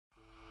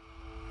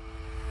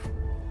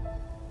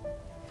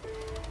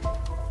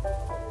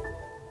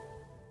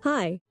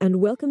Hi,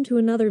 and welcome to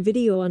another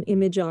video on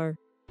ImagR.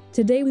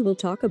 Today we will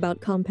talk about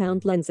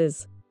compound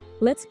lenses.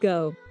 Let's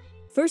go.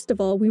 First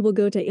of all, we will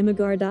go to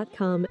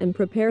imag-r.com and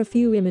prepare a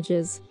few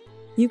images.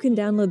 You can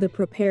download the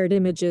prepared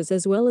images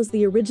as well as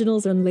the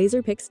originals on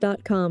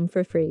laserpix.com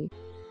for free.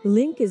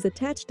 Link is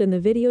attached in the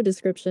video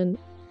description.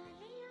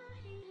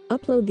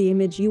 Upload the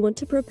image you want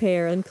to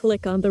prepare and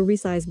click on the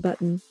resize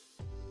button.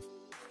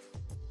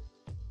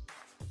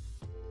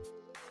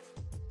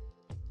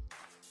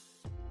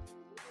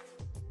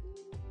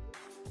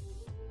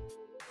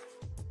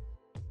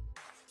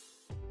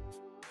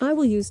 I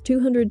will use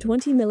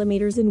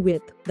 220mm in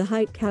width, the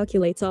height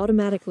calculates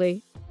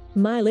automatically.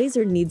 My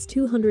laser needs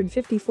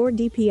 254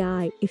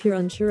 dpi, if you're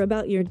unsure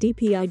about your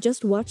dpi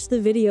just watch the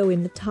video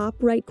in the top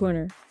right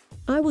corner.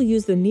 I will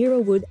use the Nero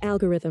wood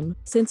algorithm,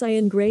 since I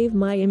engrave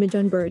my image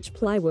on birch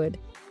plywood.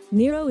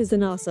 Nero is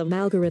an awesome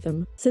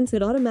algorithm, since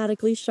it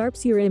automatically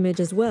sharps your image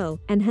as well,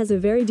 and has a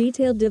very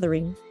detailed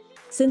dithering.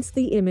 Since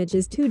the image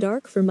is too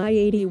dark for my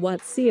 80-watt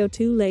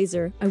CO2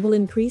 laser, I will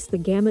increase the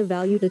gamma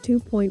value to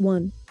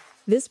 2.1.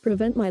 This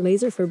prevents my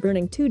laser from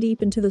burning too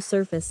deep into the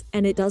surface,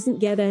 and it doesn't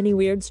get any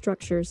weird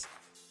structures.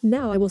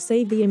 Now I will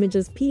save the image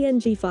as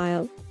PNG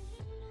file.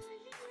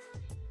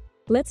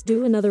 Let's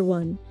do another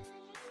one.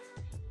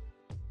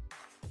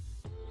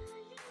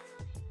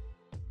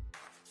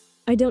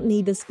 I don't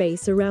need the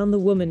space around the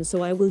woman,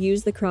 so I will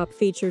use the crop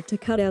feature to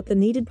cut out the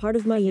needed part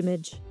of my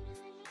image.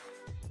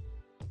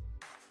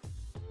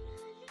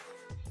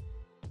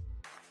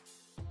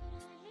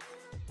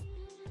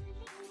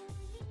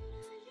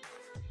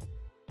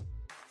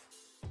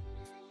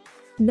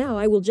 Now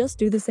I will just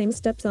do the same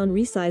steps on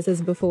resize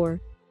as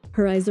before.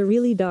 Her eyes are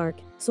really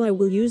dark, so I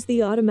will use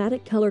the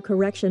automatic color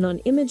correction on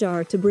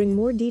ImagR to bring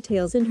more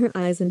details in her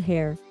eyes and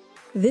hair.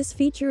 This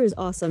feature is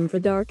awesome for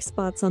dark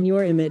spots on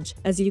your image.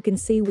 As you can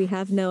see, we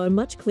have now a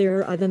much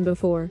clearer eye than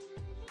before.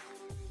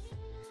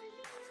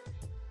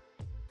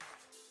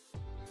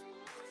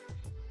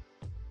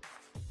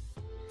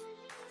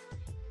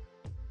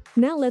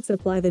 Now let's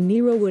apply the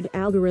Nero wood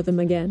algorithm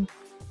again.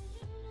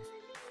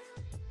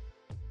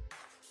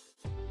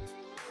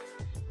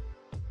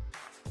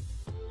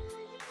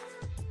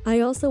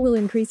 I also will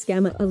increase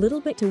gamma a little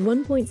bit to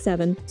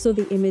 1.7 so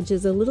the image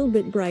is a little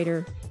bit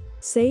brighter.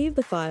 Save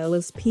the file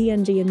as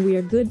PNG and we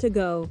are good to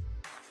go.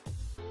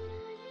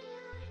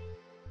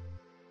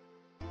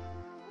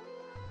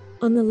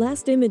 On the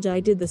last image I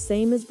did the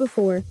same as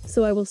before,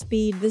 so I will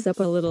speed this up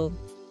a little.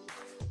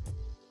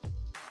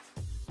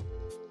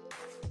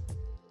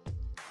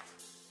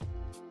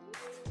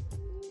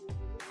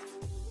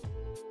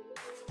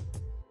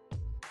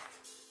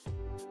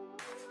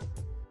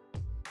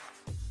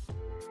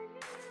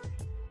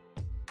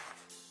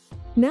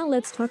 Now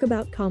let's talk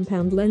about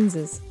compound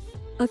lenses.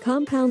 A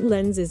compound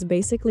lens is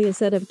basically a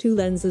set of two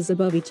lenses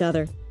above each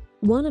other.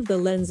 One of the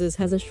lenses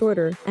has a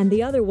shorter and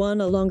the other one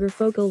a longer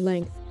focal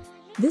length.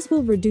 This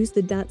will reduce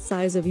the dot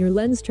size of your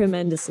lens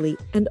tremendously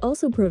and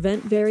also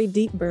prevent very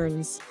deep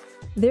burns.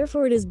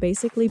 Therefore it is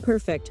basically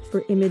perfect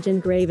for image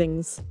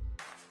engravings.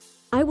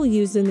 I will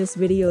use in this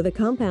video the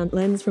compound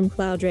lens from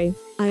CloudRay.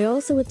 I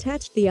also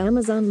attached the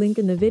Amazon link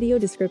in the video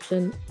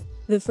description.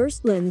 The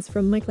first lens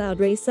from my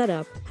CloudRay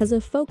setup has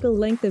a focal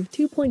length of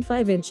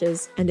 2.5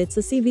 inches and it's a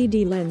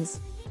CVD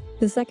lens.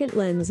 The second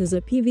lens is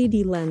a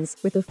PVD lens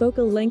with a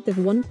focal length of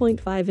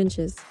 1.5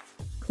 inches.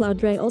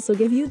 CloudRay also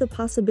give you the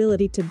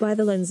possibility to buy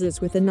the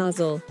lenses with a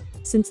nozzle,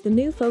 since the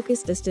new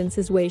focus distance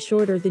is way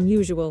shorter than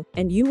usual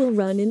and you will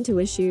run into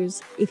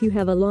issues if you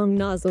have a long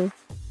nozzle.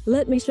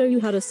 Let me show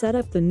you how to set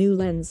up the new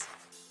lens.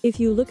 If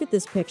you look at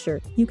this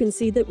picture, you can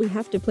see that we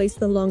have to place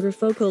the longer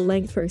focal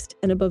length first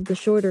and above the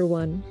shorter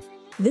one.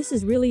 This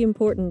is really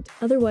important,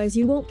 otherwise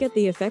you won't get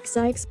the effects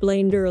I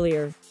explained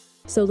earlier.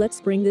 So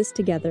let's bring this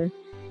together.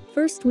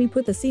 First we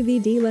put the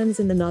CVD lens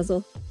in the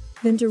nozzle,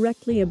 then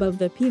directly above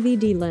the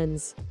PVD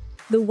lens.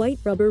 The white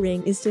rubber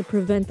ring is to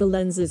prevent the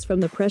lenses from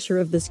the pressure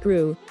of the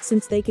screw,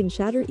 since they can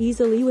shatter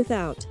easily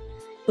without.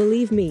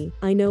 Believe me,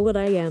 I know what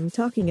I am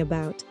talking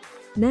about.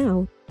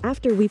 Now,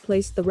 after we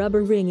place the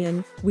rubber ring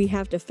in, we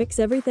have to fix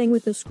everything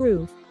with the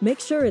screw. Make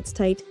sure it's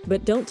tight,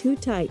 but don't too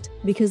tight,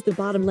 because the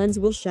bottom lens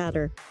will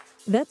shatter.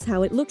 That's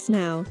how it looks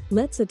now.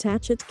 Let's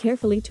attach it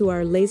carefully to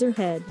our laser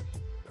head.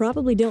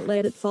 Probably don't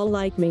let it fall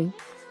like me.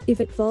 If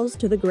it falls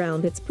to the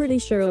ground it's pretty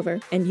sure over,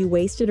 and you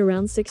wasted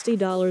around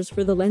 $60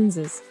 for the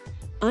lenses.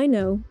 I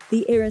know,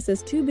 the air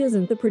assist tube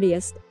isn't the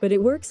prettiest, but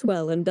it works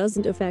well and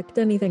doesn't affect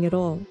anything at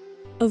all.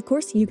 Of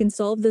course you can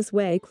solve this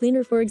way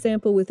cleaner, for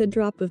example with a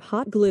drop of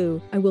hot glue.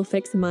 I will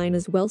fix mine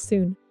as well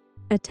soon.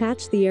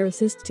 Attach the air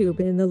assist tube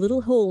in the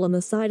little hole on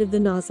the side of the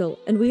nozzle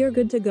and we are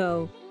good to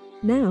go.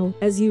 Now,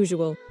 as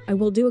usual, I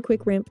will do a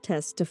quick ramp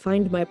test to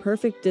find my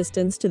perfect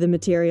distance to the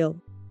material.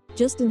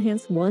 Just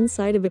enhance one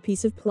side of a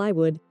piece of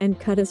plywood and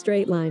cut a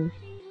straight line.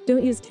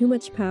 Don't use too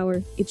much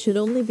power, it should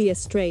only be a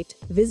straight,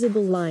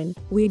 visible line.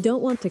 We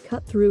don't want to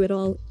cut through it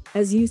all.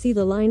 As you see,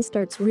 the line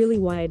starts really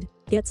wide,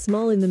 gets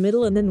small in the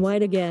middle and then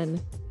wide again.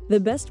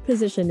 The best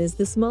position is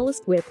the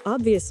smallest width,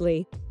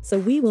 obviously. So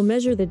we will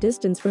measure the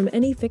distance from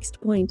any fixed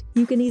point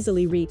you can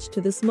easily reach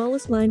to the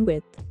smallest line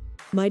width.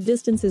 My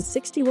distance is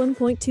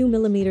 61.2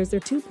 millimeters or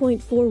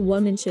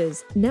 2.41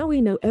 inches. Now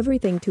we know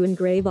everything to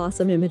engrave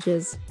awesome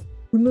images.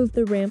 Remove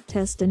the ramp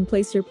test and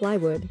place your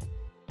plywood.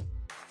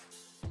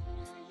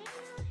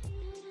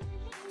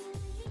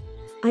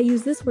 I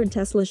use this for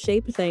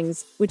Tesla-shaped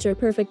things, which are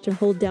perfect to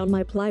hold down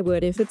my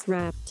plywood if it's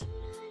wrapped.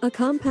 A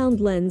compound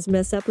lens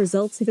mess-up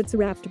results if it's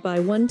wrapped by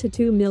 1 to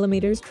 2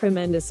 millimeters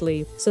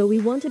tremendously, so we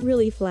want it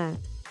really flat.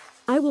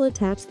 I will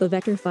attach the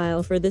vector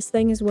file for this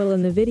thing as well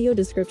in the video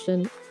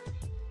description.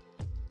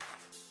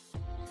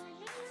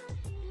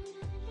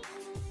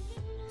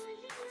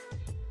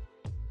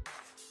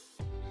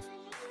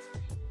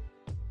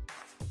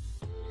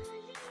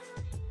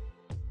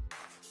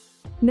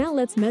 Now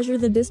let's measure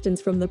the distance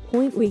from the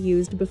point we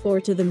used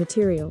before to the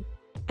material.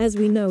 As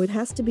we know, it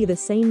has to be the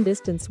same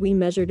distance we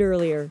measured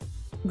earlier.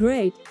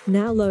 Great,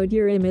 now load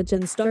your image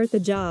and start the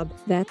job.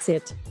 That's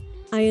it.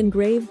 I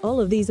engraved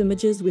all of these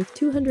images with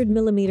 200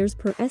 mm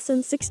per S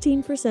and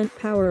 16%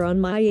 power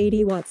on my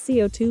 80-watt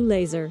CO2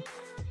 laser.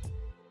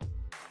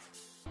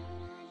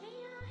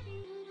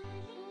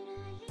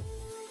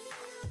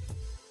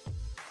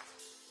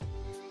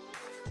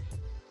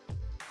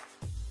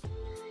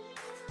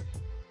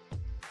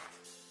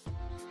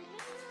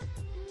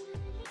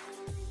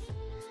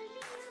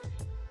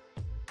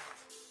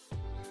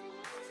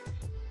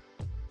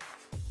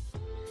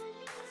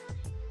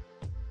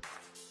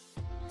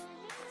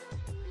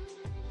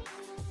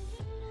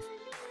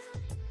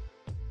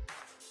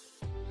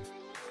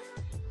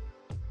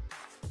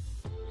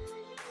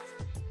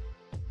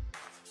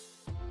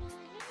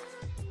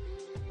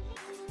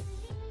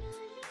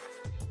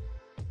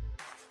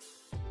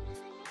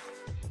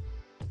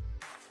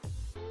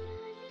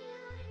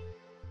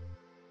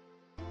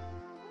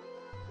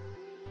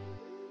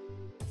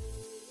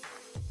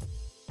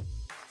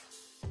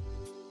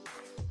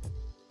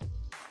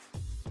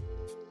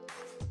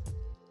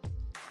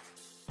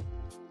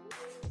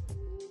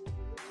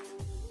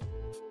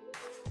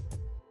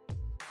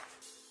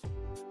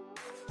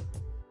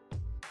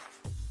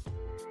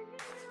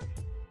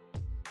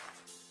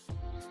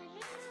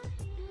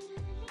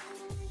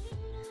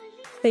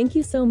 Thank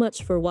you so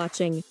much for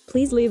watching.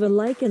 Please leave a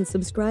like and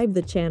subscribe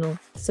the channel,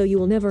 so you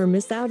will never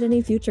miss out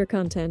any future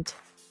content.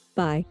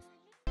 Bye.